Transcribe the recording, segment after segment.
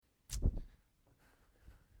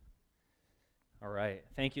All right.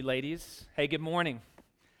 Thank you, ladies. Hey, good morning.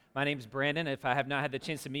 My name's Brandon. If I have not had the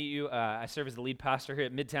chance to meet you, I serve as the lead pastor here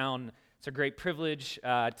at Midtown. It's a great privilege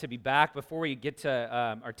to be back. Before we get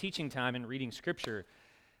to our teaching time and reading Scripture,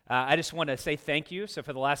 I just want to say thank you. So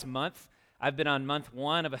for the last month, I've been on month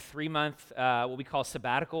one of a 3-month, what we call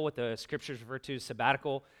sabbatical, what the Scriptures refer to as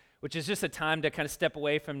sabbatical, which is just a time to kind of step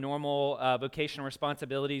away from normal vocational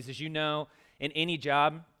responsibilities. As you know, in any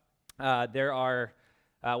job, there are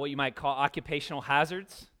what you might call occupational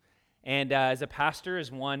hazards. And as a pastor,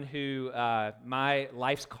 as one who my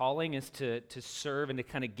life's calling is to serve and to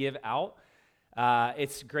kind of give out,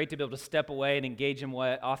 it's great to be able to step away and engage in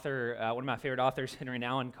what one of my favorite authors, Henry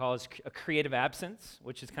Nouwen, calls a creative absence,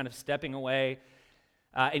 which is kind of stepping away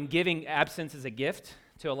and giving absence as a gift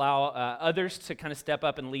to allow others to kind of step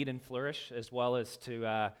up and lead and flourish, as well as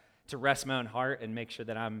to rest my own heart and make sure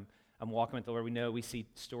that I'm walking with the Lord. We see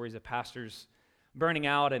stories of pastors burning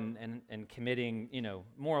out and committing,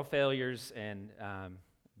 moral failures, and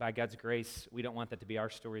by God's grace, we don't want that to be our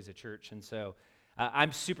story as a church. And so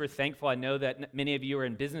I'm super thankful. I know that many of you are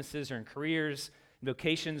in businesses or in careers,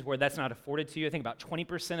 vocations where that's not afforded to you. I think about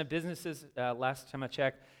 20% of businesses, last time I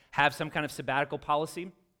checked, have some kind of sabbatical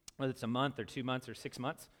policy, whether it's a month or 2 months or 6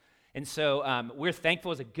 months. And so we're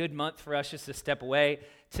thankful. It's a good month for us just to step away,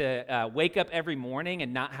 to wake up every morning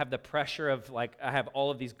and not have the pressure of, like, I have all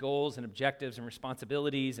of these goals and objectives and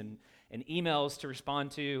responsibilities and emails to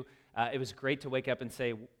respond to. It was great to wake up and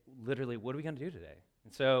say, literally, what are we going to do today?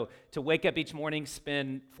 And so to wake up each morning,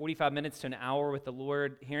 spend 45 minutes to an hour with the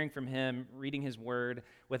Lord, hearing from Him, reading His Word,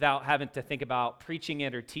 without having to think about preaching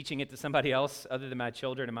it or teaching it to somebody else other than my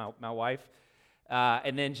children and my wife.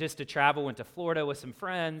 And then just to travel, went to Florida with some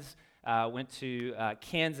friends, went to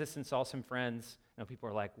Kansas and saw some friends. People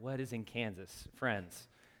are like, what is in Kansas? Friends.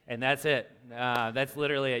 And that's it. That's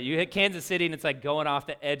literally it. You hit Kansas City and it's like going off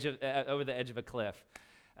the edge of, over the edge of a cliff.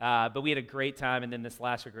 But we had a great time, and then this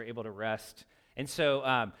last week we were able to rest. And so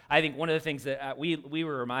I think one of the things that we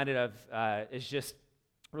were reminded of is just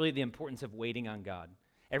really the importance of waiting on God.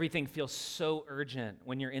 Everything feels so urgent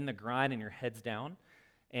when you're in the grind and your head's down.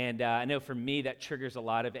 And I know for me that triggers a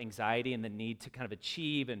lot of anxiety and the need to kind of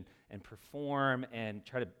achieve and perform and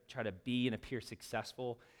try to be and appear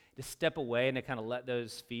successful. To step away and to kind of let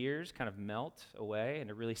those fears kind of melt away and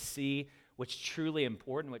to really see what's truly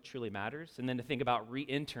important, what truly matters, and then to think about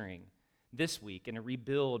re-entering this week and to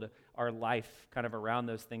rebuild our life kind of around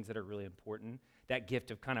those things that are really important. That gift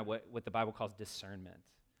of kind of what the Bible calls discernment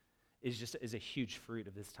is a huge fruit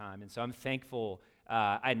of this time. And so I'm thankful.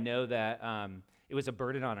 I know that it was a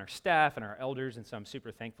burden on our staff and our elders, and so I'm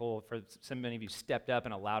super thankful for so many of you stepped up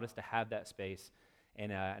and allowed us to have that space.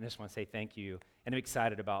 And I just want to say thank you. And I'm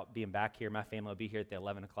excited about being back here. My family will be here at the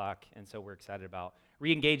 11 o'clock, and so we're excited about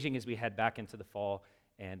re-engaging as we head back into the fall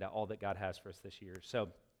and all that God has for us this year. So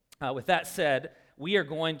with that said, we are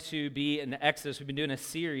going to be in Exodus. We've been doing a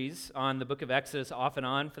series on the book of Exodus off and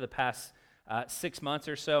on for the past 6 months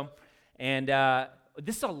or so. And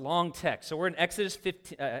this is a long text. So we're in Exodus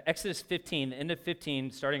 15, the end of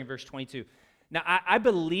 15, starting in verse 22. Now, I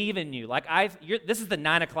believe in you. This is the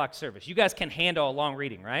 9 o'clock service. You guys can handle a long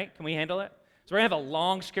reading, right? Can we handle it? So we're going to have a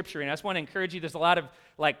long scripture reading. I just want to encourage you. There's a lot of,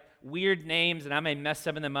 weird names, and I may mess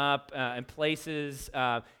some of them up in places.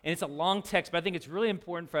 And it's a long text, but I think it's really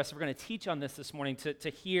important for us, if we're going to teach on this morning, to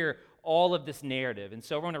hear all of this narrative. And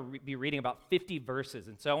so we're going to be reading about 50 verses.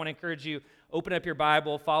 And so I want to encourage you, open up your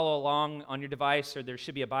Bible, follow along on your device, or there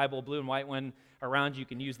should be a Bible, blue and white one around you. You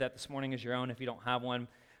can use that this morning as your own if you don't have one.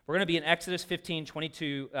 We're going to be in Exodus 15,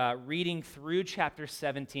 22, reading through chapter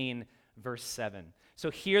 17, verse 7.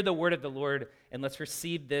 So hear the word of the Lord, and let's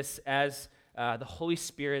receive this as the Holy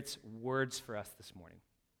Spirit's words for us this morning.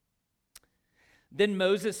 Then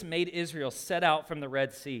Moses made Israel set out from the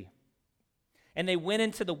Red Sea, and they went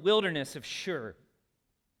into the wilderness of Shur.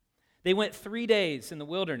 They went 3 days in the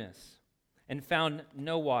wilderness and found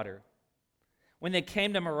no water. When they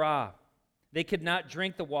came to Marah, they could not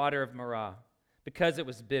drink the water of Marah because it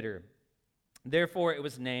was bitter. Therefore it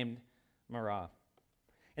was named Marah.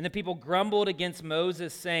 And the people grumbled against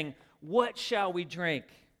Moses, saying, "What shall we drink?"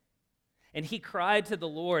 And he cried to the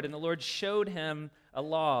Lord, and the Lord showed him a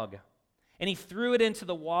log. And he threw it into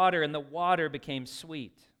the water, and the water became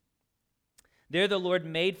sweet. There the Lord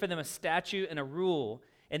made for them a statute and a rule,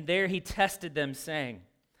 and there he tested them, saying,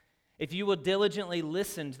 "If you will diligently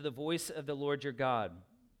listen to the voice of the Lord your God,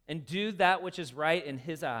 and do that which is right in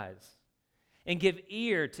his eyes, and give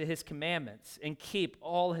ear to his commandments, and keep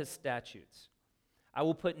all his statutes, I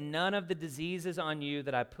will put none of the diseases on you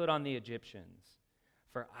that I put on the Egyptians,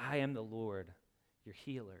 for I am the Lord, your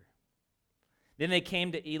healer." Then they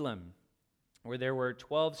came to Elim, where there were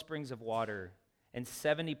 12 springs of water, and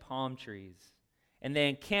 70 palm trees, and they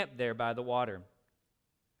encamped there by the water.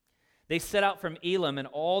 They set out from Elim, and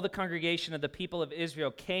all the congregation of the people of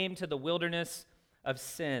Israel came to the wilderness of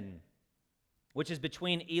Sin, which is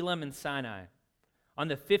between Elim and Sinai, on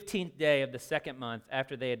the 15th day of the second month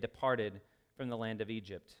after they had departed from the land of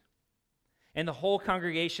Egypt. And the whole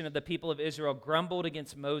congregation of the people of Israel grumbled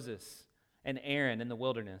against Moses and Aaron in the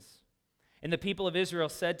wilderness. And the people of Israel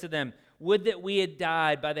said to them, "Would that we had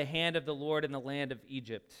died by the hand of the Lord in the land of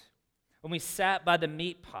Egypt, when we sat by the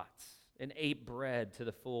meat pots and ate bread to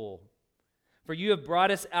the full. For you have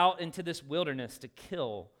brought us out into this wilderness to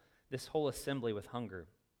kill this whole assembly with hunger."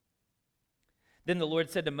 Then the Lord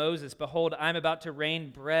said to Moses, "Behold, I am about to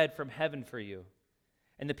rain bread from heaven for you,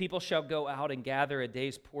 and the people shall go out and gather a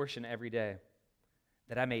day's portion every day,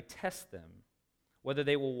 that I may test them, whether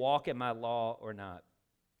they will walk in my law or not.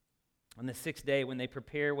 On the 6th day, when they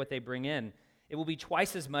prepare what they bring in, it will be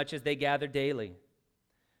twice as much as they gather daily."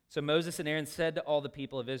 So Moses and Aaron said to all the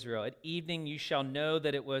people of Israel, "At evening you shall know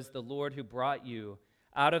that it was the Lord who brought you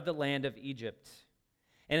out of the land of Egypt.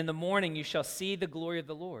 And in the morning you shall see the glory of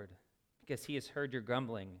the Lord, because he has heard your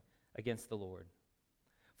grumbling against the Lord.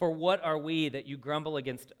 For what are we that you grumble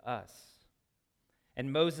against us?"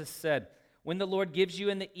 And Moses said, "When the Lord gives you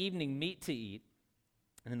in the evening meat to eat,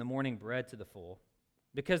 and in the morning bread to the full,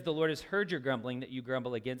 because the Lord has heard your grumbling that you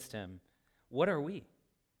grumble against him, what are we?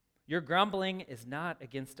 Your grumbling is not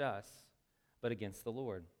against us, but against the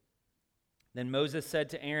Lord." Then Moses said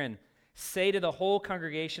to Aaron, "Say to the whole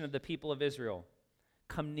congregation of the people of Israel,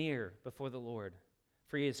 'Come near before the Lord,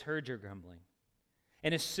 for he has heard your grumbling.'"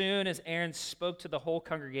 And as soon as Aaron spoke to the whole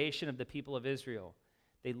congregation of the people of Israel,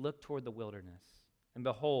 they looked toward the wilderness. And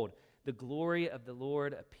behold, the glory of the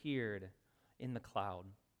Lord appeared in the cloud.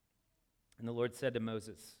 And the Lord said to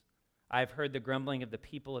Moses, "I have heard the grumbling of the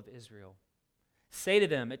people of Israel. Say to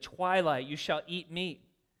them, at twilight you shall eat meat,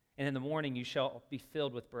 and in the morning you shall be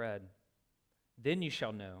filled with bread. Then you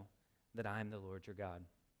shall know that I am the Lord your God."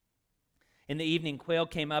 In the evening quail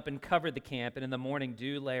came up and covered the camp, and in the morning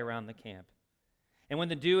dew lay around the camp. And when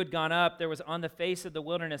the dew had gone up, there was on the face of the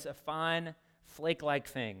wilderness a fine flake-like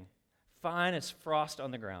thing, fine as frost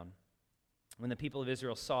on the ground. When the people of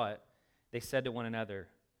Israel saw it, they said to one another,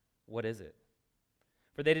 "What is it?"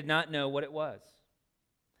 For they did not know what it was.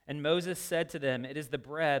 And Moses said to them, "It is the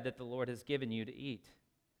bread that the Lord has given you to eat.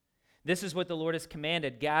 This is what the Lord has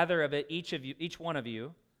commanded. Gather of it each one of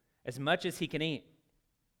you, as much as he can eat.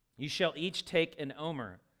 You shall each take an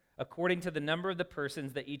omer, according to the number of the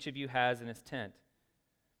persons that each of you has in his tent."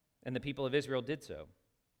 And the people of Israel did so.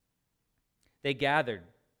 They gathered,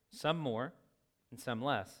 some more and some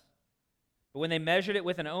less. But when they measured it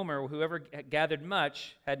with an omer, whoever gathered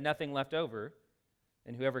much had nothing left over,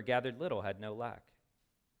 and whoever gathered little had no lack.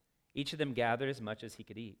 Each of them gathered as much as he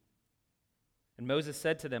could eat. And Moses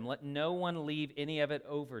said to them, "Let no one leave any of it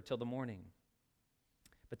over till the morning."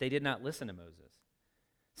 But they did not listen to Moses.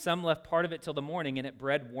 Some left part of it till the morning, and it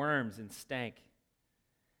bred worms and stank.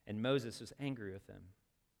 And Moses was angry with them.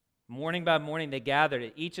 Morning by morning they gathered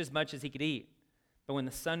it, each as much as he could eat. But when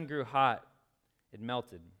the sun grew hot, it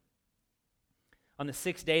melted. On the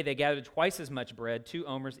 6th day they gathered twice as much bread, 2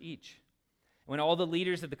 omers each. When all the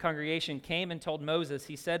leaders of the congregation came and told Moses,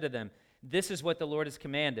 he said to them, "This is what the Lord has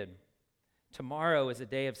commanded. Tomorrow is a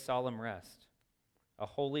day of solemn rest, a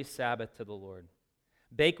holy Sabbath to the Lord.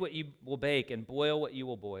 Bake what you will bake and boil what you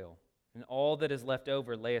will boil, and all that is left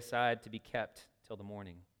over lay aside to be kept till the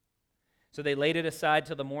morning." So they laid it aside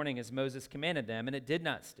till the morning as Moses commanded them, and it did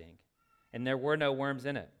not stink, and there were no worms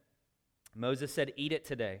in it. Moses said, "Eat it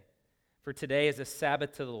today, for today is a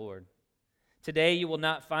Sabbath to the Lord. Today you will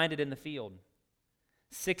not find it in the field.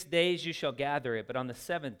 6 days you shall gather it, but on the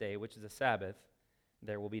 7th day, which is a Sabbath,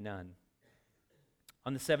 there will be none."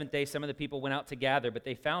 On the 7th day some of the people went out to gather, but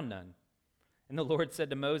they found none. And the Lord said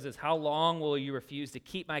to Moses, "How long will you refuse to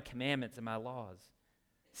keep my commandments and my laws?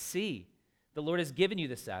 See, the Lord has given you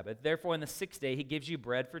the Sabbath. Therefore, on the 6th day, he gives you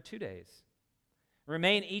bread for 2 days.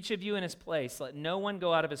 Remain each of you in his place. Let no one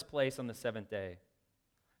go out of his place on the 7th day."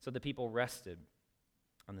 So the people rested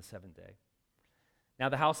on the 7th day. Now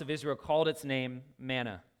the house of Israel called its name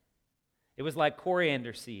manna. It was like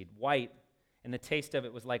coriander seed, white, and the taste of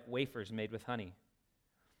it was like wafers made with honey.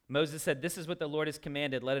 Moses said, "This is what the Lord has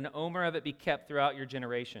commanded. Let an omer of it be kept throughout your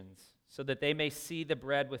generations, so that they may see the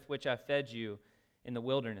bread with which I fed you in the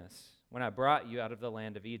wilderness, when I brought you out of the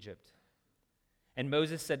land of Egypt." And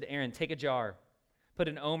Moses said to Aaron, "Take a jar, put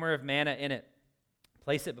an omer of manna in it,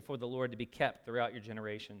 place it before the Lord to be kept throughout your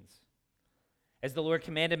generations." As the Lord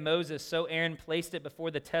commanded Moses, so Aaron placed it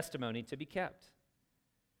before the testimony to be kept.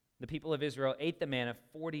 The people of Israel ate the manna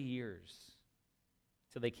 40 years.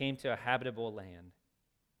 till they came to a habitable land.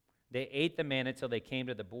 They ate the manna till they came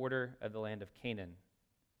to the border of the land of Canaan.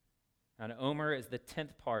 An omer is the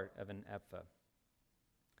 10th part of an ephah.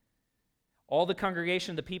 All the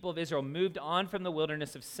congregation of the people of Israel moved on from the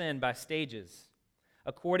wilderness of Sin by stages,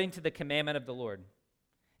 according to the commandment of the Lord,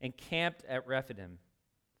 and camped at Rephidim.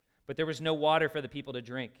 But there was no water for the people to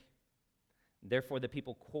drink. Therefore the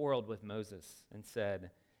people quarreled with Moses and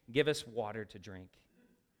said, "Give us water to drink."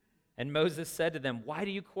 And Moses said to them, "Why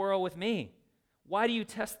do you quarrel with me? Why do you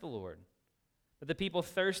test the Lord?" But the people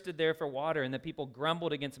thirsted there for water, and the people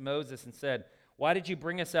grumbled against Moses and said, "Why did you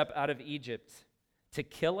bring us up out of Egypt? To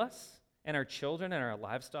kill us and our children and our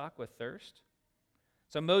livestock with thirst?"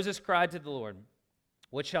 So Moses cried to the Lord,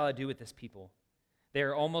 "What shall I do with this people? They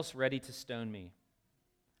are almost ready to stone me."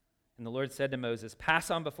 And the Lord said to Moses, "Pass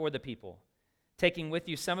on before the people, taking with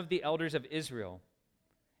you some of the elders of Israel,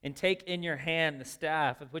 and take in your hand the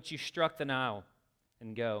staff with which you struck the Nile,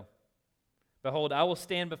 and go. Behold, I will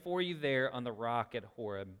stand before you there on the rock at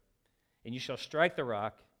Horeb, and you shall strike the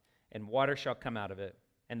rock, and water shall come out of it,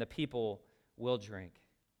 and the people will drink."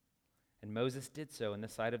 And Moses did so in the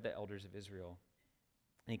sight of the elders of Israel.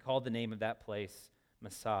 And he called the name of that place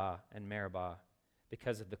Massah and Meribah,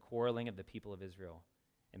 because of the quarreling of the people of Israel,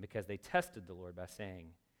 and because they tested the Lord by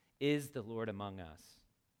saying, "Is the Lord among us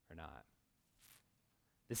or not?"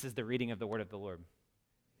 This is the reading of the word of the Lord.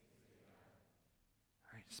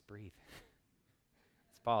 All right, just breathe.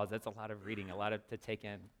 Let's pause. That's a lot of reading, a lot to take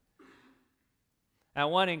in. I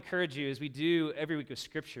want to encourage you, as we do every week with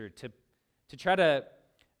Scripture, to try to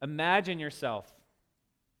imagine yourself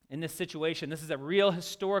in this situation. This is a real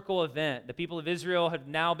historical event. The people of Israel have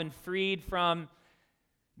now been freed from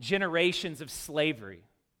generations of slavery,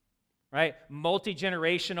 right?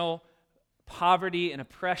 Multi-generational poverty and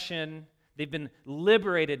oppression. They've been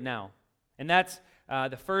liberated now. And that's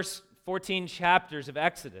the first 14 chapters of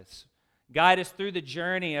Exodus. Guide us through the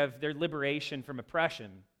journey of their liberation from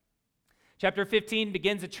oppression. Chapter 15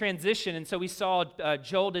 begins a transition, and so we saw,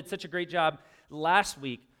 Joel did such a great job last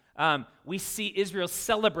week. We see Israel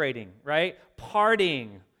celebrating, right?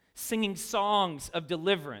 Partying, singing songs of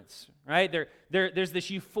deliverance, right? There's this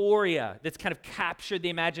euphoria that's kind of captured the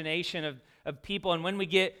imagination of people, and when we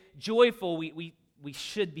get joyful, we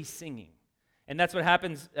should be singing. And that's what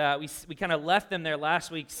happens. We kind of left them there last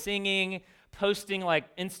week singing, posting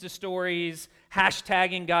like Insta stories,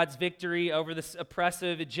 hashtagging God's victory over this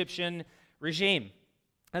oppressive Egyptian regime.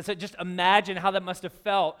 And so just imagine how that must have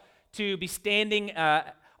felt to be standing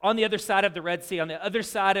on the other side of the Red Sea, on the other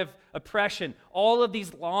side of oppression. All of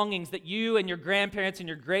these longings that you and your grandparents and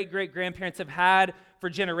your great-great-grandparents have had for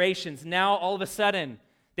generations. Now, all of a sudden,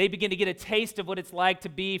 they begin to get a taste of what it's like to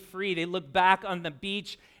be free. They look back on the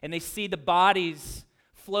beach and they see the bodies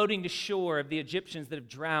floating to shore of the Egyptians that have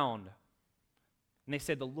drowned. And they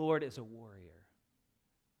said, "The Lord is a warrior."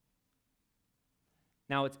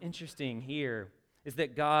 Now, what's interesting here is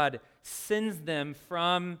that God sends them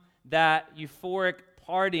from that euphoric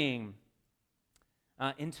partying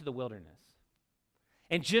into the wilderness.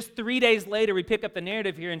 And just 3 days later, we pick up the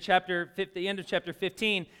narrative here in the end of chapter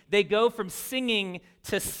 15. They go from singing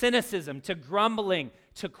to cynicism, to grumbling,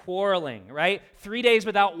 to quarreling, right? 3 days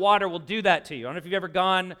without water will do that to you. I don't know if you've ever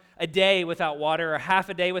gone a day without water or half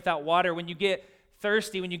a day without water. When you get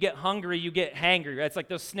thirsty, when you get hungry, you get hangry. Right? It's like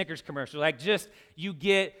those Snickers commercials. You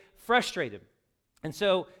get frustrated. And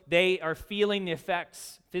so they are feeling the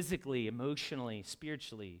effects physically, emotionally,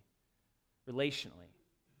 spiritually, relationally.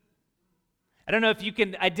 I don't know if you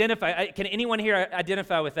can identify. Can anyone here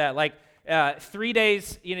identify with that? 3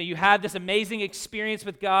 days, you have this amazing experience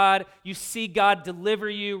with God. You see God deliver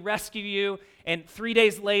you, rescue you, and 3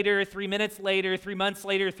 days later, 3 minutes later, 3 months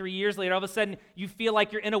later, 3 years later, all of a sudden you feel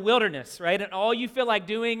like you're in a wilderness, right? And all you feel like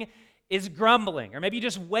doing is grumbling. Or maybe you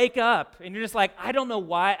just wake up and you're just like, I don't know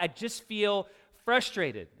why, I just feel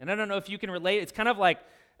frustrated. And I don't know if you can relate. It's kind of like,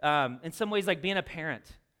 in some ways, like being a parent.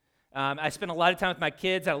 I spend a lot of time with my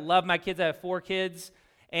kids. I love my kids. I have 4 kids.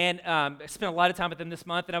 And I spent a lot of time with them this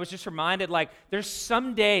month. And I was just reminded, there's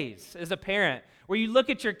some days as a parent where you look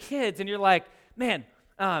at your kids and you're like, man,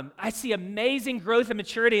 I see amazing growth and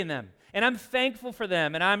maturity in them. And I'm thankful for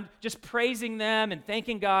them. And I'm just praising them and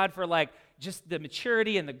thanking God for just the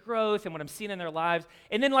maturity and the growth and what I'm seeing in their lives.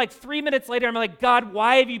 And then 3 minutes later, I'm like, God,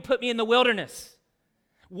 why have you put me in the wilderness?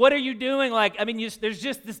 What are you doing? There's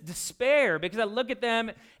just this despair because I look at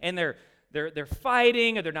them and they're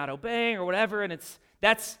fighting or they're not obeying or whatever, and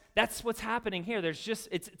that's what's happening here.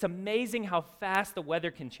 It's amazing how fast the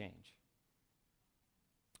weather can change.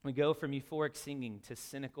 We go from euphoric singing to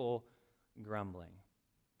cynical grumbling.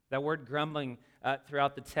 That word grumbling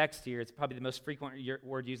throughout the text here, it's probably the most frequent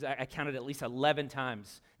word used. I counted at least 11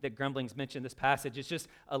 times that grumbling is mentioned in this passage. It's just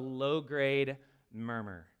a low-grade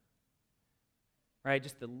murmur, right?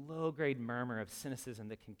 Just the low-grade murmur of cynicism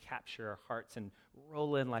that can capture our hearts and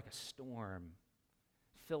roll in like a storm,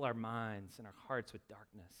 fill our minds and our hearts with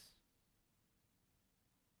darkness.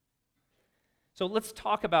 So let's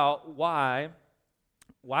talk about why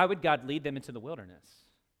would God lead them into the wilderness?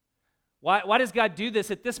 Why does God do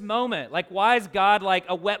this at this moment? Like, why is God like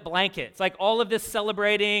a wet blanket? It's like all of this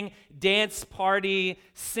celebrating, dance party,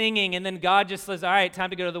 singing, and then God just says, all right,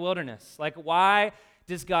 time to go to the wilderness. Like, why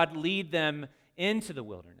does God lead them into the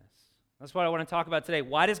wilderness? That's what I want to talk about today.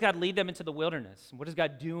 Why does God lead them into the wilderness? What is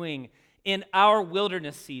God doing in our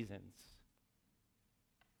wilderness seasons?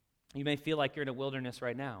 You may feel like you're in a wilderness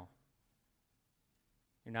right now.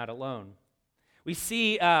 You're not alone. We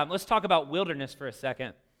see, let's talk about wilderness for a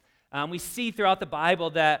second. We see throughout the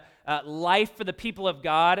Bible that life for the people of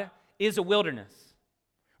God is a wilderness.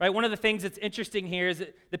 Right? One of the things that's interesting here is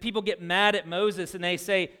that the people get mad at Moses and they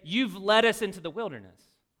say, "You've led us into the wilderness."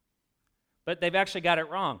 But they've actually got it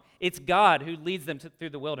wrong. It's God who leads them through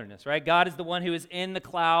the wilderness, right? God is the one who is in the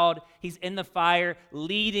cloud. He's in the fire,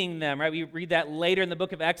 leading them, right? We read that later in the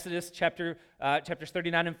book of Exodus, chapters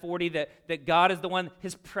 39 and 40, that God is the one,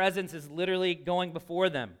 his presence is literally going before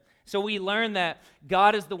them. So we learn that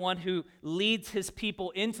God is the one who leads his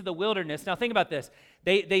people into the wilderness. Now think about this.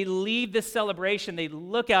 They leave this celebration, they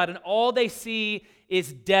look out, and all they see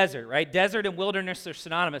is desert, right? Desert and wilderness are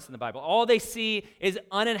synonymous in the Bible. All they see is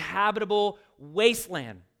uninhabitable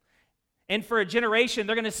wasteland. And for a generation,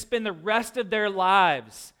 they're going to spend the rest of their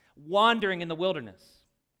lives wandering in the wilderness.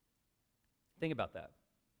 Think about that.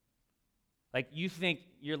 Like, you think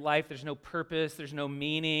your life, there's no purpose, there's no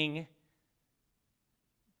meaning.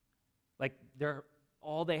 Like,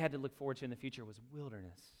 all they had to look forward to in the future was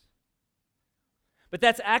wilderness. But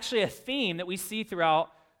that's actually a theme that we see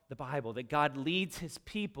throughout the Bible, that God leads his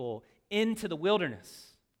people into the wilderness.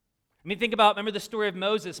 I mean, remember the story of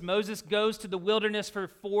Moses. Moses goes to the wilderness for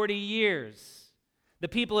 40 years. The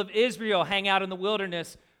people of Israel hang out in the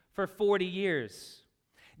wilderness for 40 years.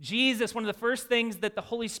 Jesus, one of the first things that the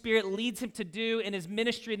Holy Spirit leads him to do in his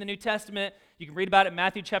ministry in the New Testament, you can read about it in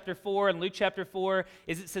Matthew chapter 4 and Luke chapter 4,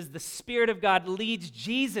 is it says the Spirit of God leads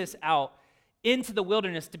Jesus out into the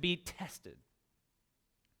wilderness to be tested.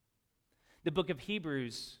 The book of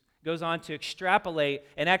Hebrews goes on to extrapolate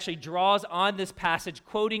and actually draws on this passage,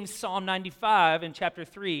 quoting Psalm 95 in chapter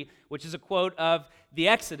 3, which is a quote of the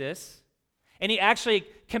Exodus. And he actually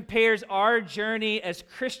compares our journey as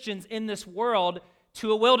Christians in this world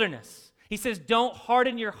to a wilderness. He says, don't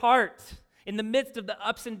harden your heart. In the midst of the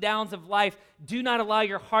ups and downs of life, do not allow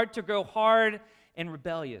your heart to grow hard and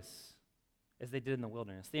rebellious as they did in the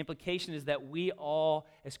wilderness. The implication is that we all,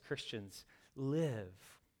 as Christians, live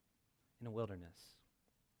in a wilderness.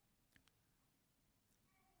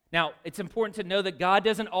 Now, it's important to know that God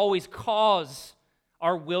doesn't always cause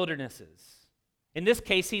our wildernesses. In this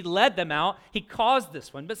case, he led them out. He caused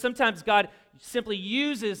this one. But sometimes God simply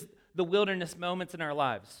uses the wilderness moments in our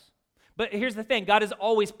lives. But here's the thing. God is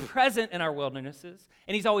always present in our wildernesses,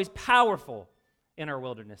 and he's always powerful in our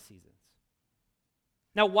wilderness seasons.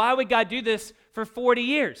 Now, why would God do this for 40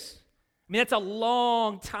 years? I mean, that's a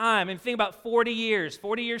long time. And think about 40 years.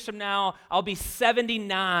 40 years from now, I'll be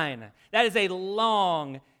 79. That is a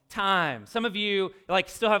long time. Some of you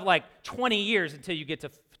still have 20 years until you get to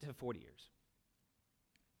 40 years.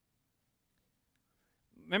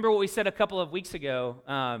 Remember what we said a couple of weeks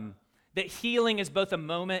ago, that healing is both a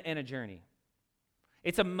moment and a journey.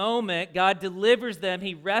 It's a moment. God delivers them.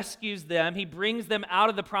 He rescues them. He brings them out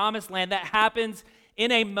of the promised land. That happens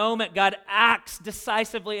in a moment. God acts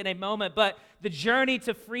decisively in a moment. But the journey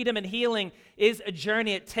to freedom and healing is a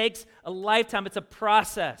journey. It takes a lifetime. It's a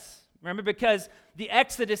process. Remember, because the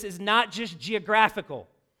Exodus is not just geographical.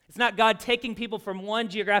 It's not God taking people from one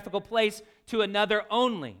geographical place to another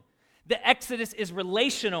only. The Exodus is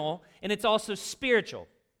relational, and it's also spiritual.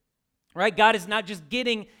 Right? God is not just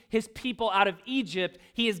getting his people out of Egypt,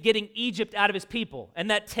 he is getting Egypt out of his people,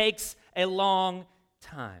 and that takes a long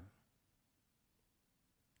time.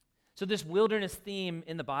 So this wilderness theme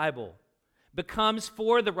in the Bible becomes,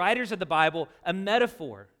 for the writers of the Bible, a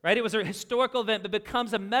metaphor, right? It was a historical event, but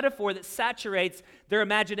becomes a metaphor that saturates their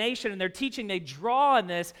imagination and their teaching. They draw on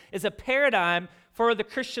this as a paradigm for the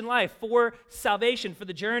Christian life, for salvation, for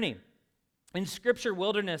the journey. In Scripture,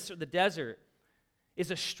 wilderness or the desert is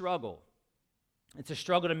a struggle. It's a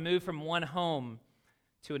struggle to move from one home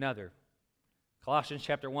to another. Colossians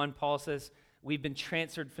chapter 1, Paul says, we've been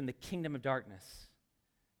transferred from the kingdom of darkness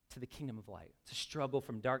to the kingdom of light. It's a struggle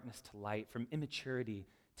from darkness to light, from immaturity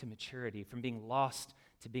to maturity, from being lost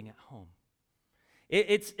to being at home.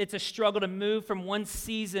 It's a struggle to move from one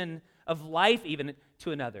season of life even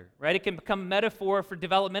to another, right? It can become a metaphor for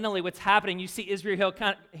developmentally what's happening. You see Israel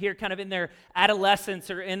here kind of in their adolescence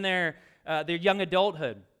or in their young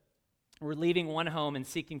adulthood. We're leaving one home and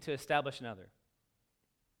seeking to establish another.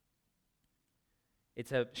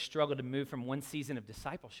 It's a struggle to move from one season of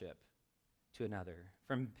discipleship to another,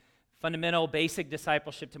 from fundamental, basic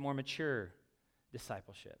discipleship to more mature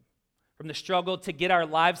discipleship. From the struggle to get our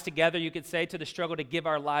lives together, you could say, to the struggle to give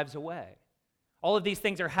our lives away. All of these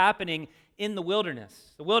things are happening in the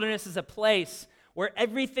wilderness. The wilderness is a place where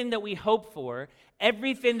everything that we hope for,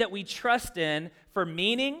 everything that we trust in for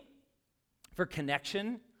meaning, for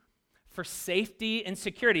connection, for safety and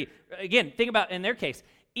security. Again, think about in their case,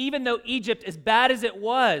 even though Egypt, as bad as it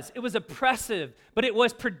was oppressive, but it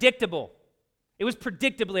was predictable. It was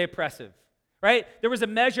predictably oppressive. Right? There was a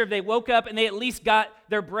measure of they woke up and they at least got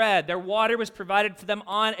their bread. Their water was provided to them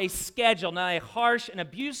on a schedule, not a harsh and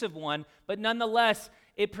abusive one, but nonetheless,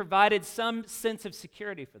 it provided some sense of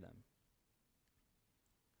security for them.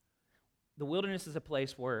 The wilderness is a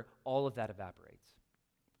place where all of that evaporates.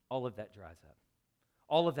 All of that dries up.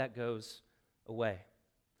 All of that goes away.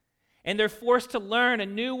 And they're forced to learn a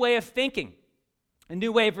new way of thinking, a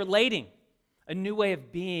new way of relating, a new way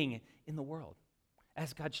of being in the world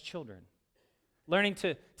as God's children. Learning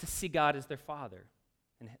to see God as their Father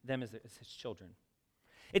and them as His children.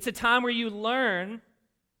 It's a time where you learn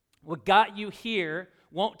what got you here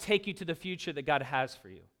won't take you to the future that God has for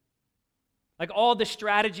you. Like all the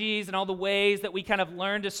strategies and all the ways that we kind of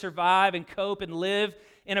learn to survive and cope and live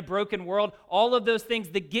in a broken world, all of those things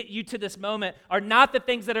that get you to this moment are not the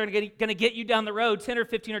things that are going to get you down the road 10 or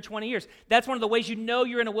 15 or 20 years. That's one of the ways you know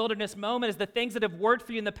you're in a wilderness moment is the things that have worked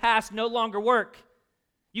for you in the past no longer work.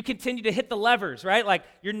 You continue to hit the levers, right? Like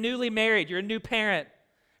you're newly married, you're a new parent,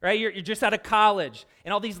 right? You're just out of college.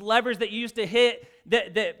 And all these levers that you used to hit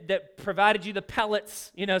that provided you the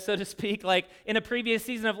pellets, so to speak, like in a previous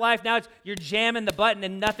season of life, now you're jamming the button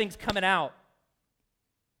and nothing's coming out.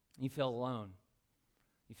 You feel alone.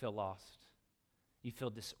 You feel lost. You feel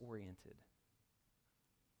disoriented.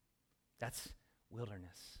 That's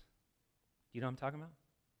wilderness. You know what I'm talking about?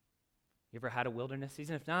 You ever had a wilderness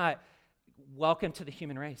season? If not, welcome to the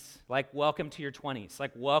human race. Like, welcome to your 20s.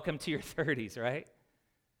 Like, welcome to your 30s, right?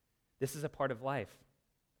 This is a part of life.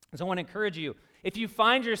 So I want to encourage you, if you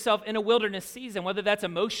find yourself in a wilderness season, whether that's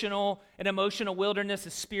an emotional wilderness, a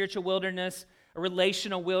spiritual wilderness, a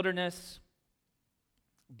relational wilderness,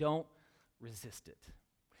 don't resist it.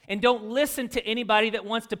 And don't listen to anybody that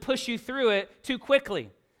wants to push you through it too quickly.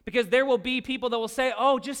 Because there will be people that will say,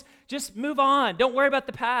 oh, just move on. Don't worry about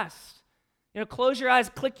the past. Close your eyes,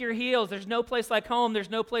 click your heels. There's no place like home. There's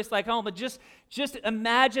no place like home. But just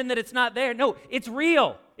imagine that it's not there. No, it's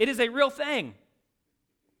real. It is a real thing.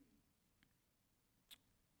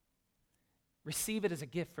 Receive it as a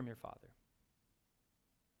gift from your Father.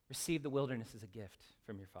 Receive the wilderness as a gift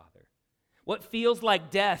from your Father. What feels like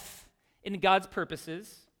death in God's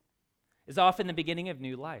purposes is often the beginning of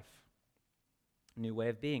new life, new way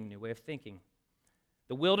of being, new way of thinking.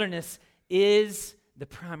 The wilderness is the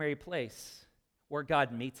primary place where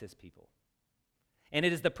God meets His people. And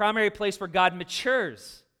it is the primary place where God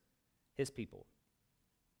matures His people.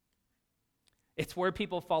 It's where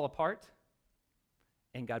people fall apart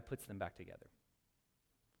and God puts them back together.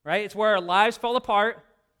 Right? It's where our lives fall apart,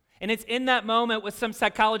 and it's in that moment what some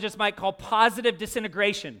psychologists might call positive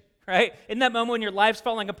disintegration. Right? In that moment when your life's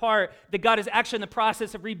falling apart, that God is actually in the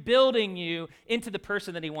process of rebuilding you into the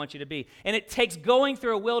person that He wants you to be. And it takes going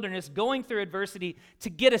through a wilderness, going through adversity to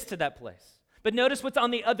get us to that place. But notice what's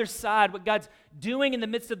on the other side. What God's doing in the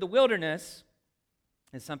midst of the wilderness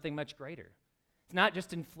is something much greater. It's not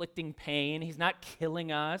just inflicting pain. He's not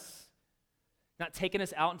killing us. Not taking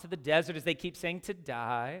us out into the desert, as they keep saying, to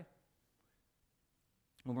die.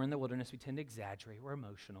 When we're in the wilderness, we tend to exaggerate. We're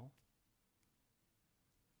emotional.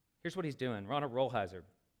 Here's what He's doing. Ronald Rolheiser,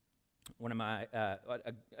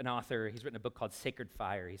 an author, he's written a book called Sacred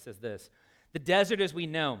Fire. He says this: the desert as we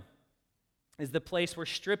know is the place we're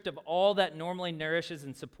stripped of all that normally nourishes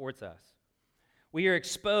and supports us. We are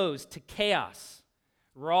exposed to chaos,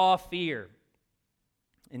 raw fear,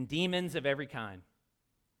 and demons of every kind.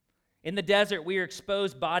 In the desert, we are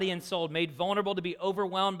exposed body and soul, made vulnerable to be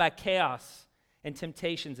overwhelmed by chaos and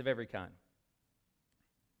temptations of every kind.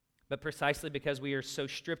 But precisely because we are so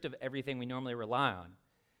stripped of everything we normally rely on,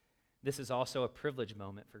 this is also a privileged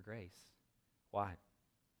moment for grace. Why?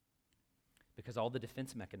 Because all the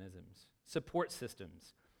defense mechanisms, support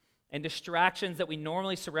systems, and distractions that we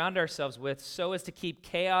normally surround ourselves with so as to keep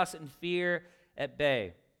chaos and fear at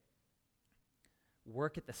bay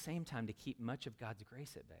work at the same time to keep much of God's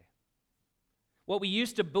grace at bay. What we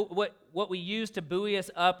use to buoy us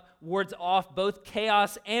up wards off both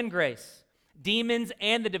chaos and grace, demons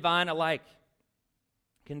and the divine alike.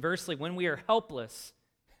 Conversely, when we are helpless,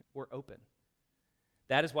 we're open.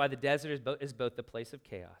 That is why the desert is both the place of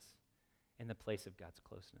chaos and the place of God's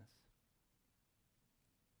closeness.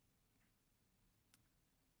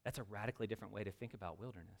 That's a radically different way to think about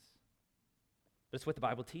wilderness. But it's what the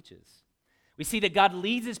Bible teaches. We see that God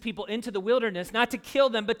leads his people into the wilderness not to kill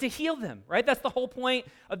them, but to heal them, right? That's the whole point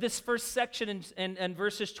of this first section in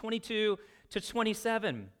verses 22 to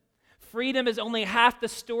 27. Freedom is only half the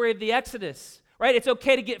story of the Exodus, right? It's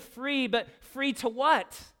okay to get free, but free to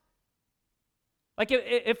what? Like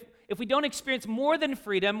if we don't experience more than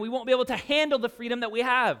freedom, we won't be able to handle the freedom that we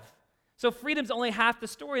have. So freedom's only half the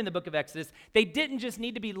story in the book of Exodus. They didn't just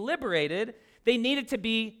need to be liberated, they needed to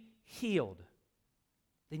be healed.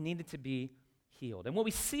 They needed to be healed. And what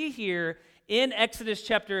we see here in Exodus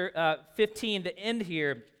chapter 15, the end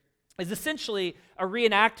here, is essentially a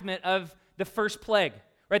reenactment of the first plague.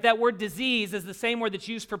 Right? That word disease is the same word that's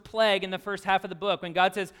used for plague in the first half of the book. When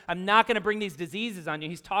God says, I'm not going to bring these diseases on you,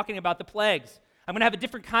 he's talking about the plagues. I'm going to have a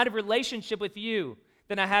different kind of relationship with you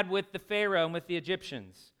than I had with the Pharaoh and with the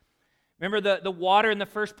Egyptians. Remember, the water in the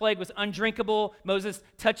first plague was undrinkable. Moses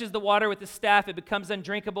touches the water with his staff, it becomes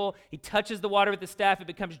undrinkable. He touches the water with his staff, it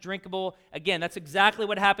becomes drinkable. Again, that's exactly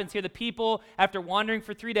what happens here. The people, after wandering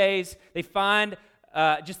for 3 days, they find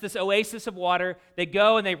just this oasis of water. They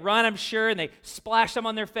go and they run, I'm sure, and they splash some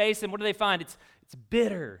on their face, and what do they find? It's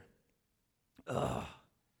bitter. Ugh.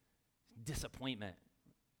 Disappointment.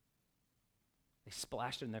 They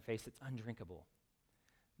splashed it in their face. It's undrinkable.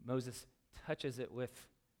 Moses touches it with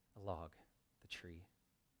a log, the tree,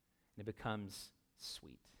 and it becomes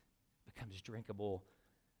sweet, becomes drinkable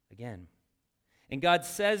again. And God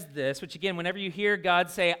says this, which again, whenever you hear God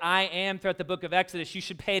say, I am, throughout the book of Exodus, you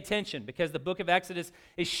should pay attention because the book of Exodus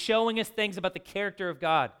is showing us things about the character of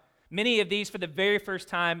God. Many of these for the very first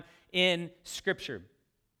time in Scripture.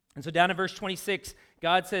 And so down in verse 26,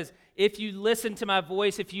 God says, if you listen to my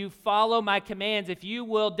voice, if you follow my commands, if you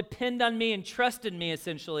will depend on me and trust in me,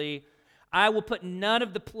 essentially, I will put none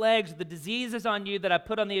of the plagues, the diseases on you that I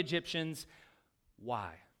put on the Egyptians.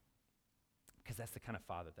 Why? Because that's the kind of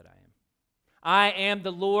father that I am. I am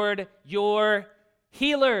the Lord, your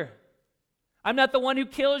healer. I'm not the one who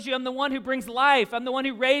kills you. I'm the one who brings life. I'm the one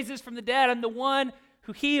who raises from the dead. I'm the one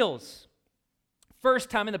who heals. First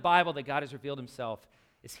time in the Bible that God has revealed himself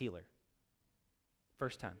is healer.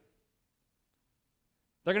 First time.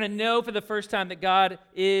 They're going to know for the first time that God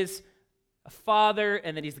is a father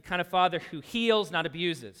and that he's the kind of father who heals, not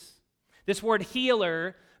abuses. This word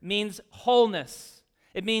healer means wholeness.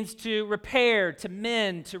 It means to repair, to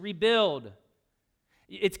mend, to rebuild.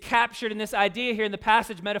 It's captured in this idea here in the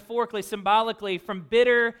passage metaphorically, symbolically, from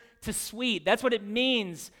bitter to sweet. That's what it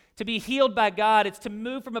means to be healed by God. It's to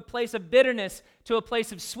move from a place of bitterness to a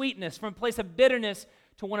place of sweetness, from a place of bitterness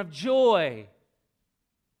to one of joy.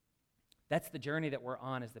 That's the journey that we're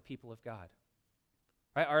on as the people of God.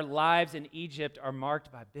 Right? Our lives in Egypt are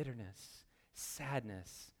marked by bitterness,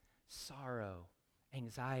 sadness, sorrow,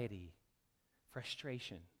 anxiety,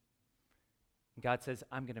 frustration. And God says,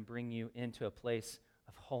 I'm going to bring you into a place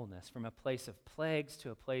of wholeness, from a place of plagues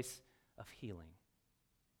to a place of healing.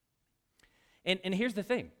 And here's the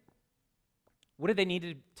thing. What did they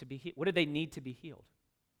need to be healed?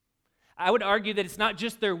 I would argue that it's not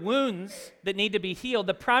just their wounds that need to be healed.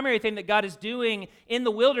 The primary thing that God is doing in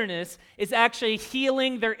the wilderness is actually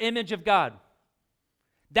healing their image of God.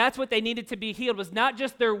 That's what they needed to be healed, was not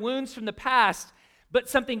just their wounds from the past, but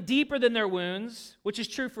something deeper than their wounds, which is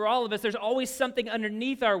true for all of us. There's always something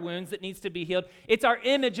underneath our wounds that needs to be healed. It's our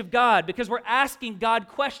image of God, because we're asking God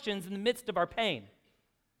questions in the midst of our pain.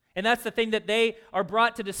 And that's the thing that they are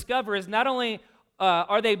brought to discover, is not only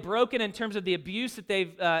are they broken in terms of the abuse that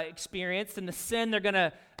they've experienced and the sin they're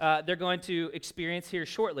going to experience here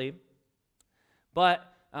shortly,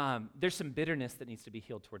 but there's some bitterness that needs to be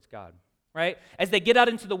healed towards God, right? As they get out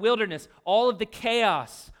into the wilderness, all of the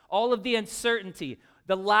chaos, all of the uncertainty,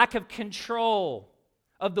 the lack of control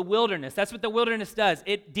of the wilderness, that's what the wilderness does.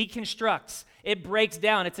 It deconstructs, it breaks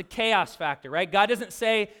down, it's a chaos factor, right? God doesn't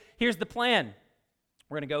say, here's the plan.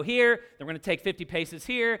 We're going to go here, then we're going to take 50 paces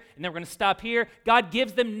here, and then we're going to stop here. God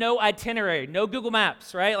gives them no itinerary, no Google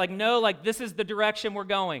Maps, right? This is the direction we're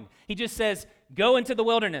going. He just says, go into the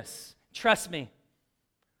wilderness. Trust me.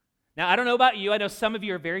 Now, I don't know about you. I know some of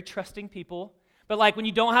you are very trusting people, but when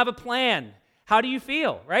you don't have a plan, how do you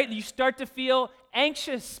feel, right? You start to feel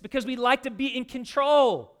anxious because we like to be in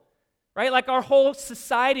control. right? Like our whole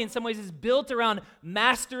society in some ways is built around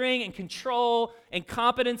mastering and control and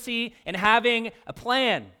competency and having a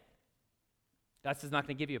plan. God says not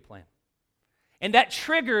going to give you a plan. And that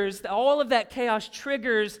triggers, all of that chaos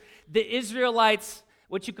triggers the Israelites,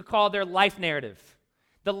 what you could call their life narrative.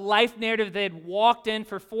 The life narrative they had walked in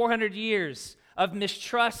for 400 years of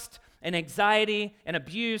mistrust and anxiety and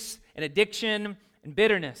abuse and addiction and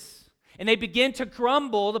bitterness. And they begin to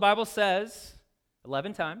grumble, the Bible says,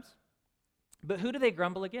 11 times. But who do they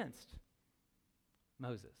grumble against?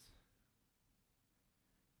 Moses.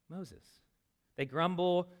 Moses. They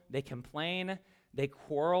grumble, they complain, they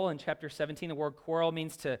quarrel. In chapter 17, the word quarrel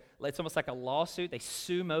means it's almost like a lawsuit. They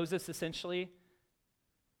sue Moses, essentially.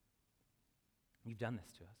 You've done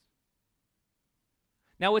this to us.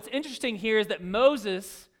 Now, what's interesting here is that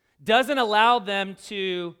Moses doesn't allow them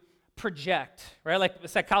to project, right? Like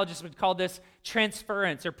psychologists would call this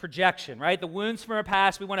transference or projection, right? The wounds from our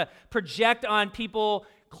past, we want to project on people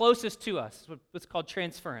closest to us. What's called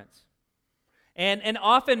transference. And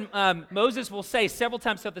often Moses will say several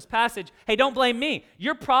times throughout this passage, hey, don't blame me.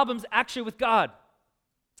 Your problem's actually with God.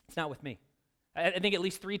 It's not with me. I think at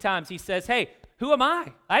least 3 times he says, hey, who am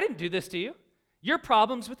I? I didn't do this to you. Your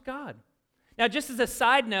problem's with God. Now, just as a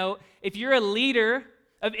side note, if you're a leader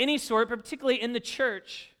of any sort, but particularly in the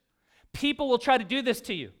church, people will try to do this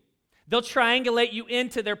to you. They'll triangulate you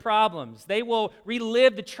into their problems. They will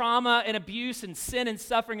relive the trauma and abuse and sin and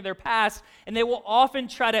suffering of their past, and they will often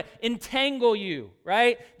try to entangle you,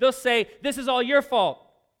 right? They'll say, this is all your fault.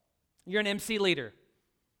 You're an MC leader.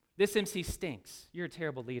 This MC stinks. You're a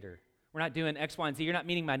terrible leader. We're not doing X, Y, and Z. You're not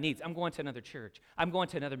meeting my needs. I'm going to another church. I'm going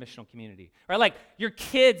to another missional community. Right? Like your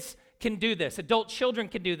kids can do this. Adult children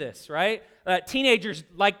can do this, right? Teenagers,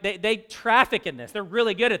 like they traffic in this. They're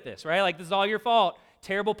really good at this, right? Like this is all your fault.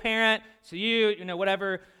 Terrible parent, so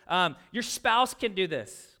whatever. Your spouse can do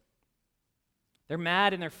this. They're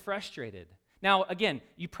mad and they're frustrated. Now, again,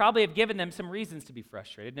 you probably have given them some reasons to be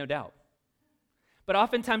frustrated, no doubt. But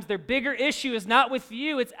oftentimes their bigger issue is not with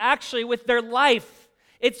you, it's actually with their life.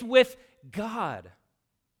 It's with God.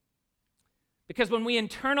 Because when we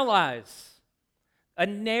internalize a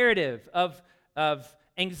narrative of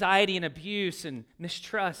anxiety and abuse and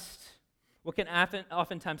mistrust, what can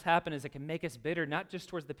oftentimes happen is it can make us bitter, not just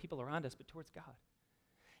towards the people around us, but towards God.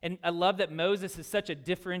 And I love that Moses is such a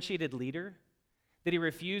differentiated leader that he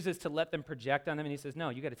refuses to let them project on him, and he says, no,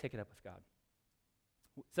 you got to take it up with God.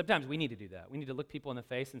 Sometimes we need to do that. We need to look people in the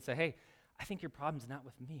face and say, hey, I think your problem's not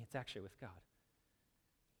with me, it's actually with God.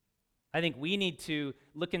 I think we need to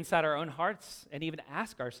look inside our own hearts and even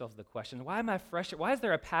ask ourselves the question, why am I frustrated? Why is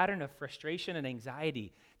there a pattern of frustration and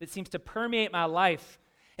anxiety that seems to permeate my life?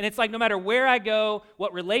 And it's like no matter where I go,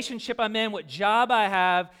 what relationship I'm in, what job I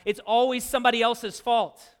have, it's always somebody else's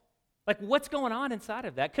fault. Like what's going on inside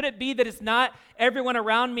of that? Could it be that it's not everyone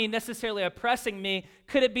around me necessarily oppressing me?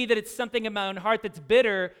 Could it be that it's something in my own heart that's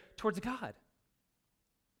bitter towards God?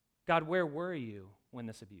 God, where were you when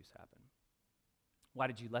this abuse happened? Why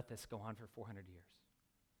did you let this go on for 400 years?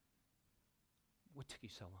 What took you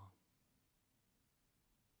so long?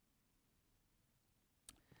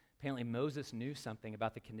 Apparently, Moses knew something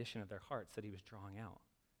about the condition of their hearts that he was drawing out.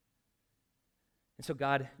 And so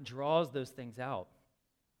God draws those things out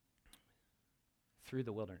through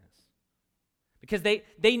the wilderness. Because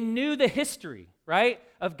they knew the history, right,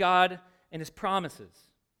 of God and his promises.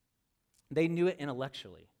 They knew it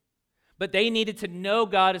intellectually. But they needed to know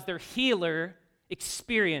God as their healer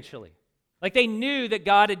experientially. Like they knew that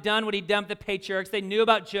God had done what he'd done with the patriarchs. They knew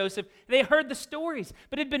about Joseph. They heard the stories.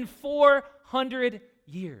 But it had been 400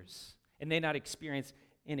 years, and they had not experienced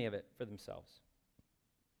any of it for themselves.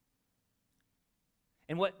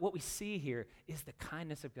 And what we see here is the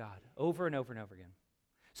kindness of God over and over and over again.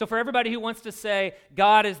 So for everybody who wants to say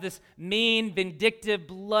God is this mean, vindictive,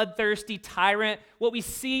 bloodthirsty tyrant, what we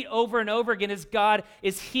see over and over again is God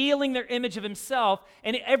is healing their image of himself,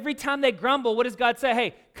 and every time they grumble, what does God say?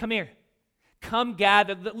 Hey, come here. Come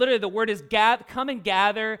gather. Literally, the word is gather. Come and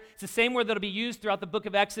gather. It's the same word that'll be used throughout the book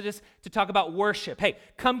of Exodus to talk about worship. Hey,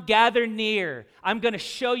 come gather near. I'm going to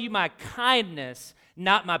show you my kindness,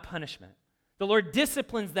 not my punishment. The Lord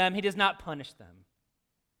disciplines them. He does not punish them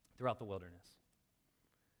throughout the wilderness.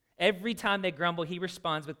 Every time they grumble, he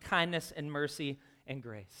responds with kindness and mercy and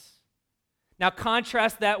grace. Now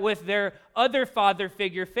contrast that with their other father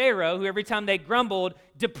figure, Pharaoh, who every time they grumbled,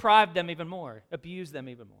 deprived them even more, abused them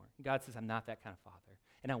even more. God says, I'm not that kind of father,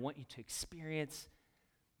 and I want you to experience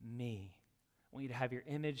me. I want you to have your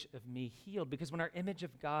image of me healed, because when our image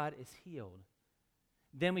of God is healed,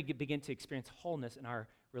 then we begin to experience wholeness in our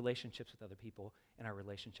relationships with other people and our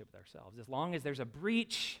relationship with ourselves. As long as there's a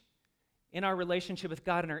breach in our relationship with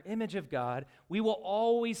God and our image of God, we will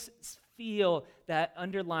always feel that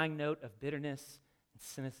underlying note of bitterness and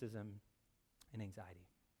cynicism and anxiety.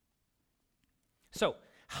 So,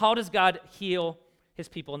 how does God heal his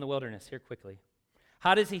people in the wilderness? Here quickly.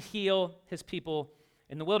 How does he heal his people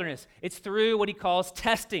in the wilderness? It's through what he calls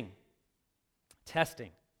testing.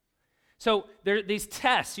 Testing. So there are these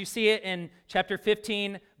tests. You see it in chapter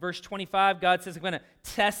 15, verse 25. God says, I'm going to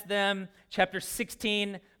test them. Chapter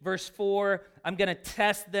 16, verse 4, I'm going to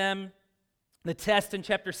test them. The test in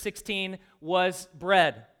chapter 16 was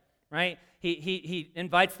bread, right? He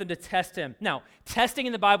invites them to test him. Now, testing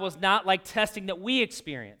in the Bible is not like testing that we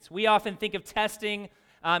experience. We often think of testing,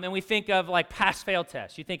 and we think of like pass-fail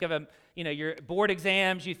tests. You think of your board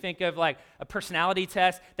exams. You think of like a personality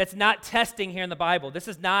test. That's not testing here in the Bible. This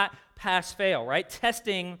is not pass-fail, right?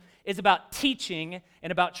 Testing is about teaching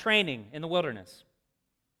and about training in the wilderness.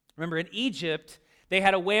 Remember, in Egypt, they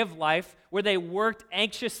had a way of life where they worked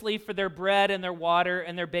anxiously for their bread and their water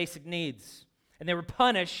and their basic needs. And they were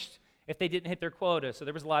punished if they didn't hit their quota. So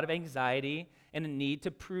there was a lot of anxiety and a need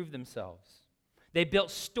to prove themselves. They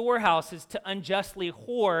built storehouses to unjustly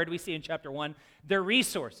hoard, we see in chapter 1, their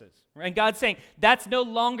resources. And God's saying, that's no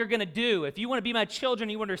longer going to do. If you want to be my children,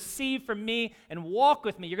 you want to receive from me and walk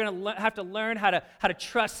with me, you're going to have to learn how to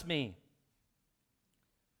trust me.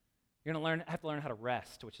 You're going to have to learn how to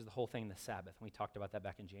rest, which is the whole thing in the Sabbath. And we talked about that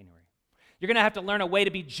back in January. You're going to have to learn a way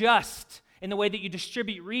to be just in the way that you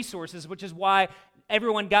distribute resources, which is why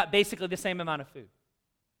everyone got basically the same amount of food.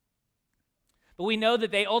 But we know that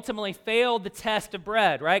they ultimately failed the test of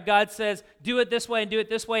bread, right? God says, do it this way and do it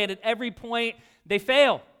this way, and at every point, they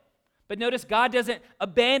fail. But notice God doesn't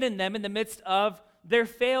abandon them in the midst of their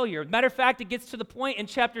failure. Matter of fact, it gets to the point in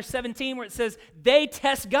chapter 17 where it says, they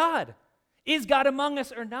test God. Is God among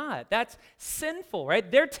us or not? That's sinful, right?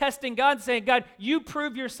 They're testing God, saying, God, you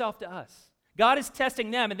prove yourself to us. God is testing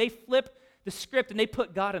them, and they flip the script and they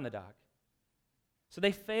put God in the dock. So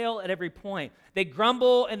they fail at every point. They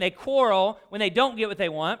grumble and they quarrel when they don't get what they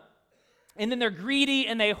want. And then they're greedy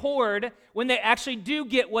and they hoard when they actually do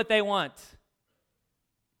get what they want.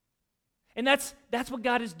 And that's what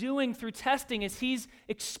God is doing through testing, is he's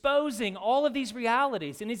exposing all of these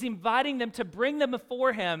realities, and he's inviting them to bring them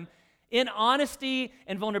before him in honesty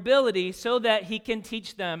and vulnerability so that he can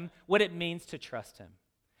teach them what it means to trust him.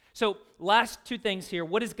 So last two things here.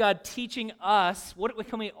 What is God teaching us? What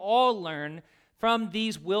can we all learn from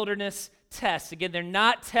these wilderness tests? Again, they're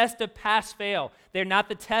not tests of pass-fail. They're not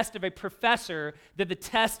the test of a professor. They're the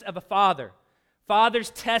test of a father. Fathers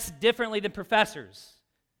test differently than professors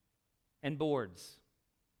and boards.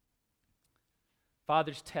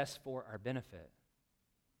 Fathers test for our benefit.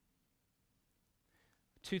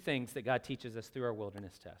 Two things that God teaches us through our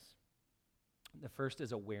wilderness tests. The first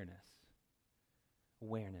is awareness.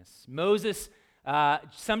 Awareness. Moses,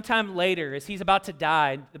 sometime later, as he's about to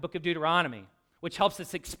die, the book of Deuteronomy, which helps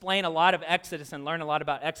us explain a lot of Exodus and learn a lot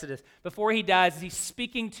about Exodus. Before he dies, he's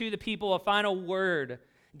speaking to the people a final word.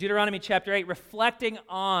 Deuteronomy chapter 8, reflecting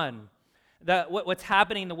on what's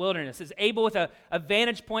happening in the wilderness, is able with a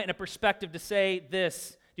vantage point and a perspective to say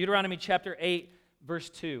this. Deuteronomy chapter 8, verse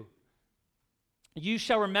 2. You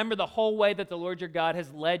shall remember the whole way that the Lord your God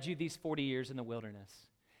has led you these 40 years in the wilderness,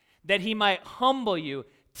 that he might humble you,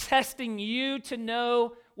 testing you to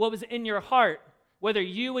know what was in your heart, whether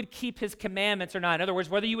you would keep his commandments or not. In other words,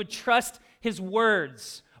 whether you would trust his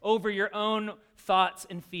words over your own thoughts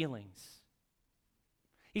and feelings.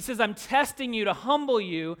 He says, I'm testing you to humble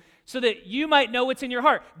you so that you might know what's in your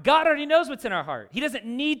heart. God already knows what's in our heart. He doesn't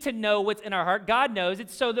need to know what's in our heart. God knows.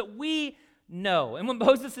 It's so that we know. And what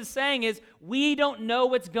Moses is saying is, we don't know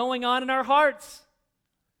what's going on in our hearts.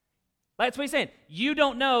 That's what he's saying. You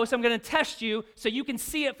don't know, so I'm going to test you so you can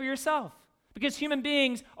see it for yourself. Because human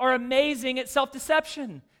beings are amazing at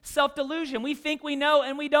self-deception, self-delusion. We think we know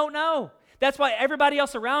and we don't know. That's why everybody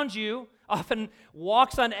else around you often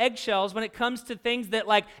walks on eggshells when it comes to things that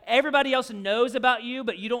like everybody else knows about you,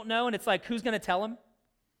 but you don't know, and it's like, who's going to tell them?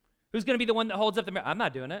 Who's going to be the one that holds up the mirror? I'm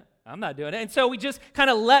not doing it. I'm not doing it. And so we just kind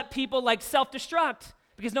of let people like self-destruct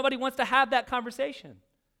because nobody wants to have that conversation.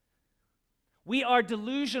 We are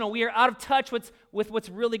delusional. We are out of touch with what's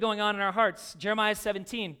really going on in our hearts. Jeremiah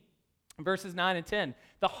 17, verses 9 and 10.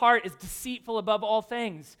 The heart is deceitful above all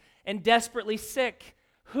things and desperately sick.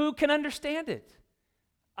 Who can understand it?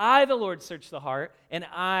 I, the Lord, search the heart, and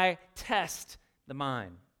I test the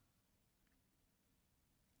mind.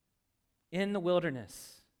 In the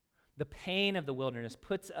wilderness, the pain of the wilderness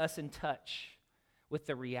puts us in touch with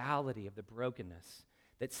the reality of the brokenness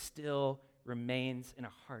that still remains in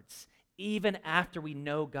our hearts, even after we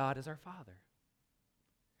know God as our Father.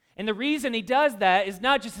 And the reason he does that is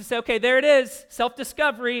not just to say, okay, there it is,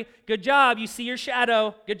 self-discovery, good job, you see your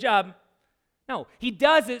shadow, good job. No, he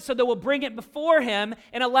does it so that we'll bring it before him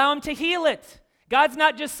and allow him to heal it. God's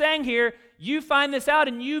not just saying here, you find this out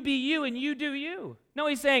and you be you and you do you. No,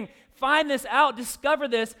 he's saying, find this out, discover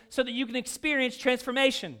this so that you can experience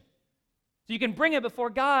transformation. So you can bring it before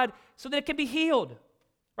God so that it can be healed,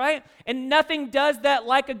 right? And nothing does that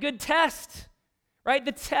like a good test, right?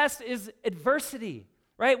 The test is adversity,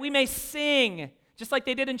 right? We may sing just like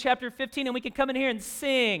they did in chapter 15, and we can come in here and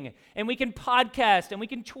sing, and we can podcast, and we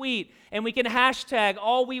can tweet, and we can hashtag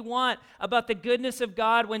all we want about the goodness of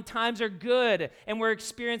God when times are good and we're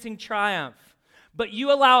experiencing triumph. But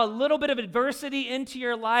you allow a little bit of adversity into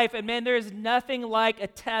your life, and man, there is nothing like a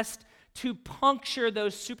test to puncture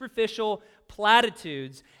those superficial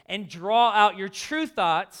platitudes and draw out your true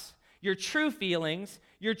thoughts, your true feelings,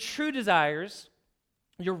 your true desires,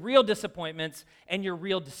 your real disappointments, and your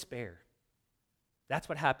real despair. That's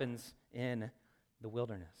what happens in the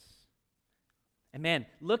wilderness. And man,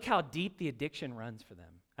 look how deep the addiction runs for them.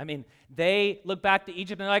 I mean, they look back to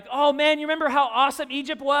Egypt and they're like, oh man, you remember how awesome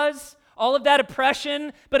Egypt was? All of that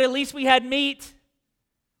oppression, but at least we had meat.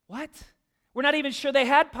 What? We're not even sure they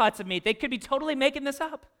had pots of meat. They could be totally making this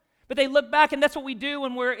up. But they look back, and that's what we do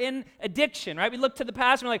when we're in addiction, right? We look to the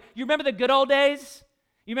past and we're like, you remember the good old days?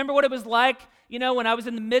 You remember what it was like, when I was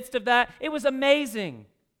in the midst of that? It was amazing.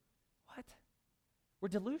 What? We're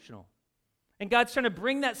delusional. And God's trying to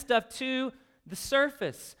bring that stuff to the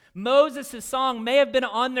surface. Moses' song may have been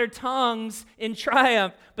on their tongues in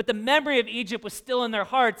triumph, but the memory of Egypt was still in their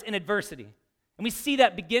hearts in adversity. And we see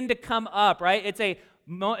that begin to come up, right? It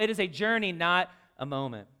is a journey, not a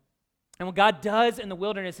moment. And what God does in the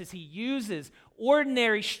wilderness is he uses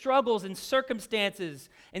ordinary struggles and circumstances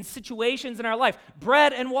and situations in our life.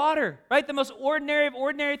 Bread and water, right? The most ordinary of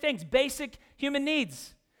ordinary things, basic human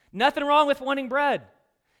needs. Nothing wrong with wanting bread.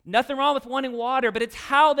 Nothing wrong with wanting water, but it's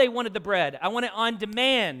how they wanted the bread. I want it on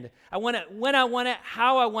demand. I want it when I want it,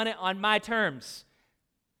 how I want it, on my terms.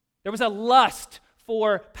 There was a lust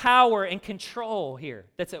for power and control here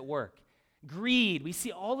that's at work. Greed. We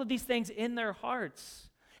see all of these things in their hearts.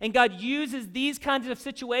 And God uses these kinds of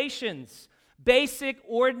situations, basic,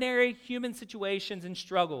 ordinary human situations and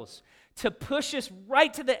struggles, to push us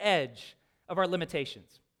right to the edge of our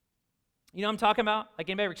limitations. You know what I'm talking about? Like,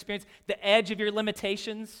 anybody ever experienced the edge of your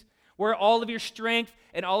limitations? Where all of your strength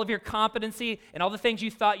and all of your competency and all the things you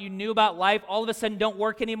thought you knew about life all of a sudden don't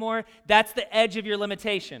work anymore? That's the edge of your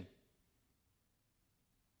limitation.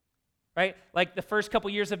 Right? Like the first couple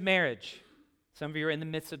years of marriage. Some of you are in the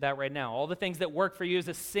midst of that right now. All the things that work for you as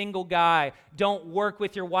a single guy don't work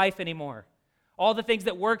with your wife anymore. All the things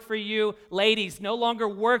that work for you, ladies, no longer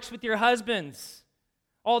works with your husbands.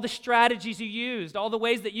 All the strategies you used, all the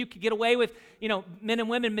ways that you could get away with, men and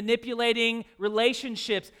women manipulating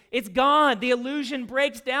relationships, it's gone. The illusion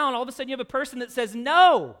breaks down. All of a sudden you have a person that says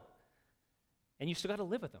no, and you still got to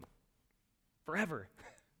live with them forever.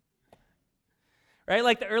 Right?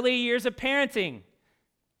 Like the early years of parenting.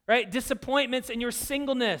 Right? Disappointments in your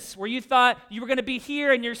singleness where you thought you were going to be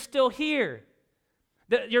here and you're still here.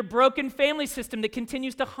 Your broken family system that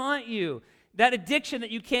continues to haunt you. That addiction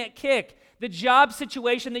that you can't kick. The job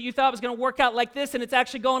situation that you thought was going to work out like this, and it's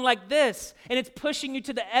actually going like this. And it's pushing you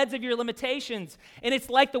to the edge of your limitations. And it's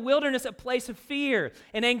like the wilderness, a place of fear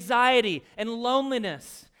and anxiety and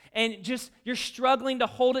loneliness. And just you're struggling to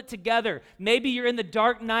hold it together. Maybe you're in the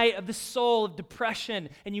dark night of the soul of depression,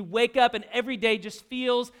 and you wake up and every day just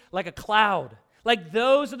feels like a cloud. Like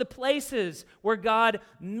those are the places where God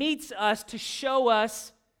meets us to show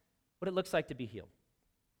us what it looks like to be healed.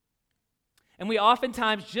 And we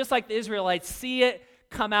oftentimes, just like the Israelites, see it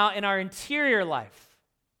come out in our interior life.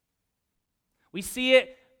 We see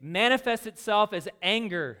it manifest itself as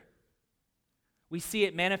anger. We see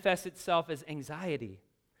it manifest itself as anxiety.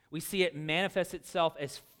 We see it manifest itself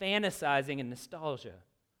as fantasizing and nostalgia.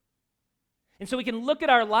 And so we can look at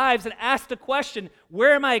our lives and ask the question,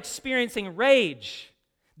 where am I experiencing rage?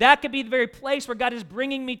 That could be the very place where God is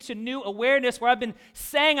bringing me to new awareness, where I've been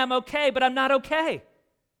saying I'm okay, but I'm not okay.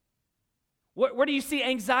 Where do you see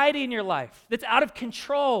anxiety in your life that's out of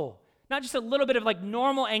control? Not just a little bit of like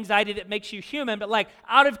normal anxiety that makes you human, but like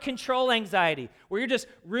out of control anxiety, where you're just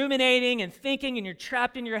ruminating and thinking and you're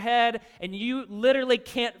trapped in your head and you literally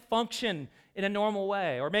can't function in a normal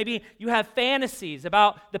way. Or maybe you have fantasies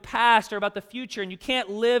about the past or about the future and you can't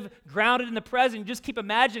live grounded in the present. You just keep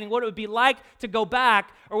imagining what it would be like to go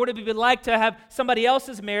back, or what it would be like to have somebody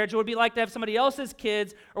else's marriage, or what it would be like to have somebody else's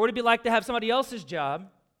kids, or what it would be like to have somebody else's job.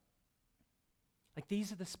 Like,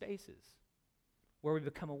 these are the spaces where we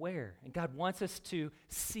become aware. And God wants us to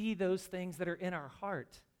see those things that are in our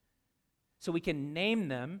heart. so we can name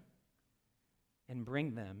them and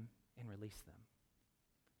bring them and release them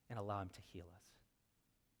and allow him to heal us.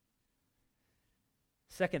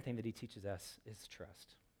 Second thing that he teaches us is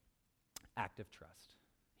trust, active trust.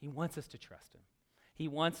 He wants us to trust him. He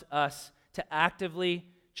wants us to actively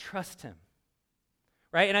trust him,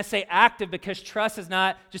 right? And I say active because trust is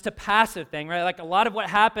not just a passive thing, right? Like a lot of what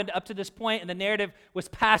happened up to this point in the narrative was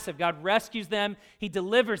passive. God rescues them, he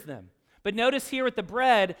delivers them. But notice here with the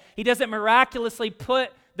bread, he doesn't miraculously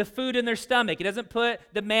put the food in their stomach. He doesn't put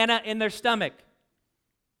the manna in their stomach.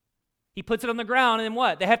 He puts it on the ground, and then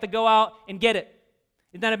what? They have to go out and get it.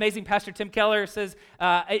 Isn't that amazing? Pastor Tim Keller says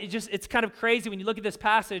it's kind of crazy when you look at this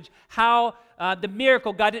passage how the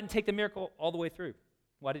miracle, God didn't take the miracle all the way through.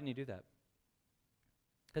 Why didn't he do that?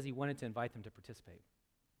 Because he wanted to invite them to participate.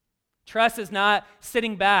 Trust is not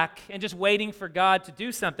sitting back and just waiting for God to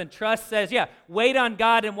do something. Trust says, yeah, wait on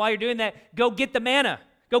God, and while you're doing that, go get the manna.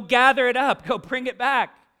 Go gather it up. Go bring it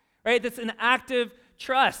back. Right? That's an active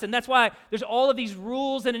trust. And that's why there's all of these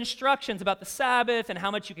rules and instructions about the Sabbath and how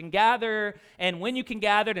much you can gather and when you can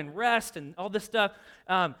gather and rest and all this stuff.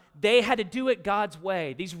 They had to do it God's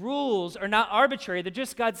way. These rules are not arbitrary. They're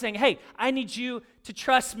just God saying, hey, I need you to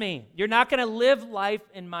trust me. You're not going to live life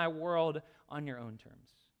in my world on your own terms.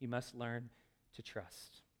 You must learn to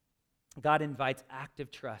trust. God invites active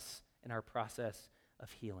trust in our process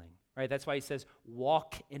of healing. Right? That's why he says,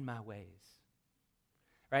 walk in my ways.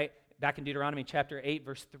 Right? Back in Deuteronomy chapter 8,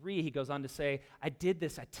 verse 3, he goes on to say, I did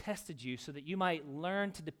this, I tested you so that you might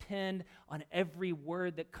learn to depend on every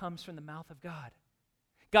word that comes from the mouth of God.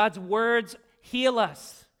 God's words heal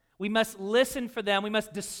us. We must listen for them. We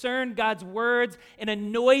must discern God's words in a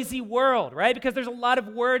noisy world, right? Because there's a lot of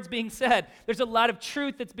words being said. There's a lot of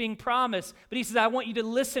truth that's being promised. But he says, I want you to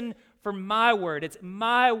listen for my word. It's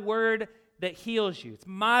my word that heals you. It's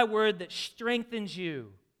my word that strengthens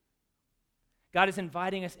you. God is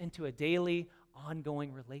inviting us into a daily,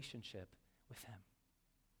 ongoing relationship with him.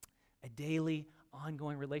 A daily,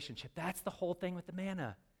 ongoing relationship. That's the whole thing with the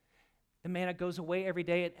manna. The manna goes away every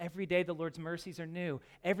day, and every day the Lord's mercies are new.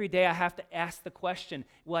 Every day I have to ask the question,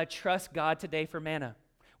 will I trust God today for manna?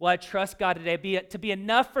 Will I trust God today to be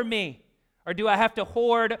enough for me? Or do I have to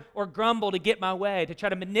hoard or grumble to get my way, to try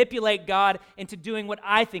to manipulate God into doing what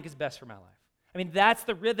I think is best for my life? I mean, that's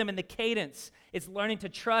the rhythm and the cadence. It's learning to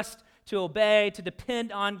trust, to obey, to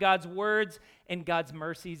depend on God's words and God's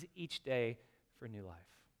mercies each day for new life.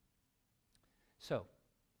 So,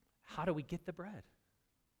 how do we get the bread?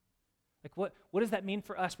 Like, what does that mean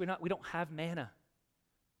for us? We don't have manna.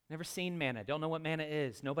 Never seen manna. Don't know what manna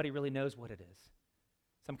is. Nobody really knows what it is.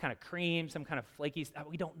 Some kind of cream, some kind of flaky stuff.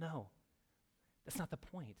 We don't know. That's not the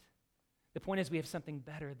point. The point is we have something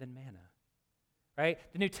better than manna, right?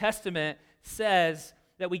 The New Testament says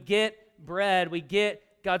that we get bread, we get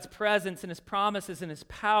God's presence and his promises and his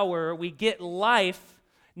power. We get life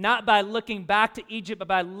not by looking back to Egypt, but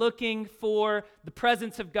by looking for the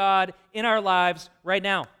presence of God in our lives right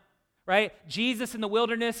now. Right? Jesus in the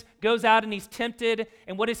wilderness goes out and he's tempted,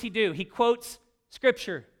 and what does he do? He quotes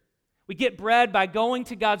Scripture. We get bread by going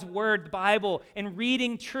to God's Word, the Bible, and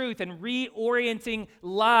reading truth and reorienting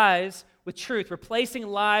lies with truth, replacing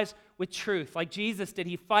lies with truth. Like Jesus did,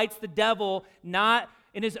 he fights the devil not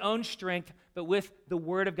in his own strength, but with the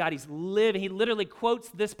Word of God. He's living. He literally quotes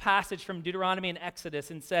this passage from Deuteronomy and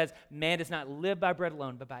Exodus and says, man does not live by bread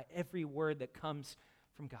alone, but by every word that comes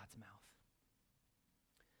from God's mouth.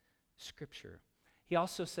 Scripture. He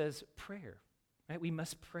also says prayer, right? We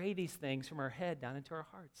must pray these things from our head down into our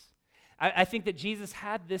hearts. I think that Jesus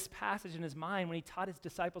had this passage in his mind when he taught his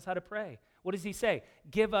disciples how to pray. What does he say?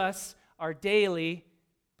 Give us our daily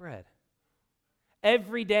bread.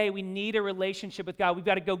 Every day we need a relationship with God. We've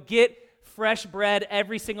got to go get fresh bread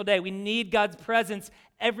every single day. We need God's presence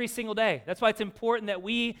every single day. That's why it's important that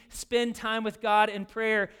we spend time with God in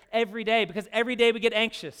prayer every day, because every day we get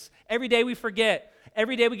anxious. Every day we forget.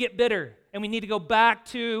 Every day we get bitter, and we need to go back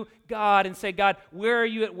to God and say, God, where are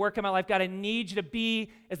you at work in my life? God, I need you to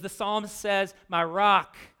be, as the psalmist says, my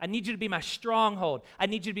rock. I need you to be my stronghold. I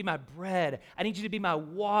need you to be my bread. I need you to be my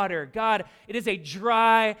water. God, it is a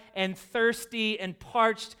dry and thirsty and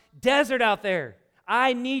parched desert out there.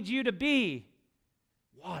 I need you to be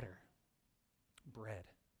water, bread,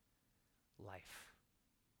 life.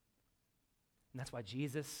 And that's why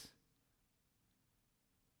Jesus,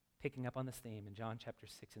 picking up on this theme in John chapter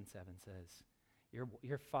 6 and 7 says,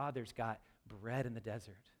 your fathers got bread in the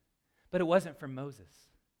desert, but it wasn't from Moses.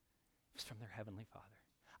 It was from their heavenly Father.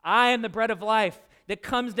 I am the bread of life that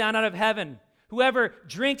comes down out of heaven. Whoever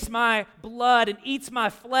drinks my blood and eats my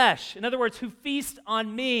flesh, in other words, who feasts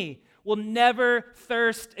on me, will never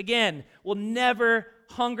thirst again, will never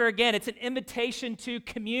hunger again. It's an invitation to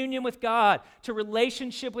communion with God, to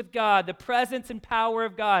relationship with God, the presence and power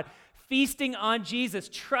of God, feasting on Jesus,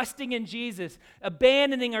 trusting in Jesus,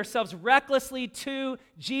 abandoning ourselves recklessly to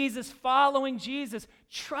Jesus, following Jesus,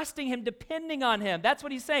 trusting him, depending on him. That's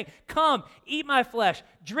what he's saying. Come, eat my flesh,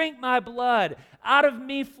 drink my blood. Out of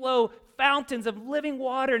me flow fountains of living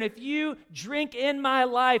water. And if you drink in my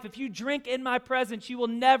life, if you drink in my presence, you will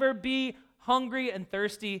never be hungry and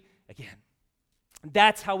thirsty again.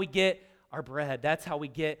 That's how we get our bread. That's how we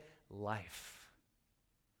get life.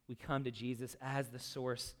 We come to Jesus as the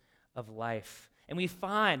source of life. And we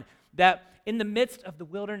find that in the midst of the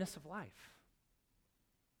wilderness of life,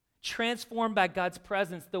 transformed by God's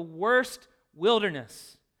presence, the worst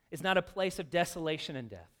wilderness is not a place of desolation and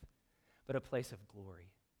death, but a place of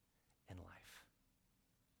glory and life.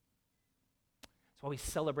 That's why we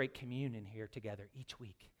celebrate communion here together each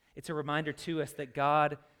week. It's a reminder to us that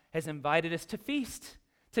God has invited us to feast,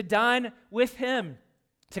 to dine with him,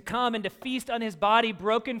 to come and to feast on his body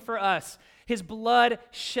broken for us, his blood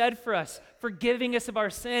shed for us, forgiving us of our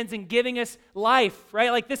sins and giving us life,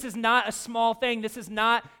 right? Like, this is not a small thing. This is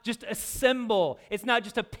not just a symbol. It's not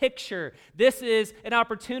just a picture. This is an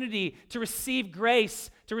opportunity to receive grace,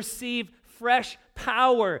 to receive fresh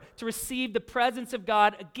power, to receive the presence of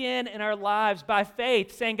God again in our lives by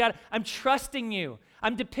faith, saying, God, I'm trusting you.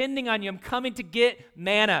 I'm depending on you. I'm coming to get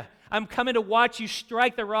manna. I'm coming to watch you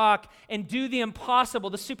strike the rock and do the impossible,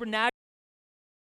 the supernatural.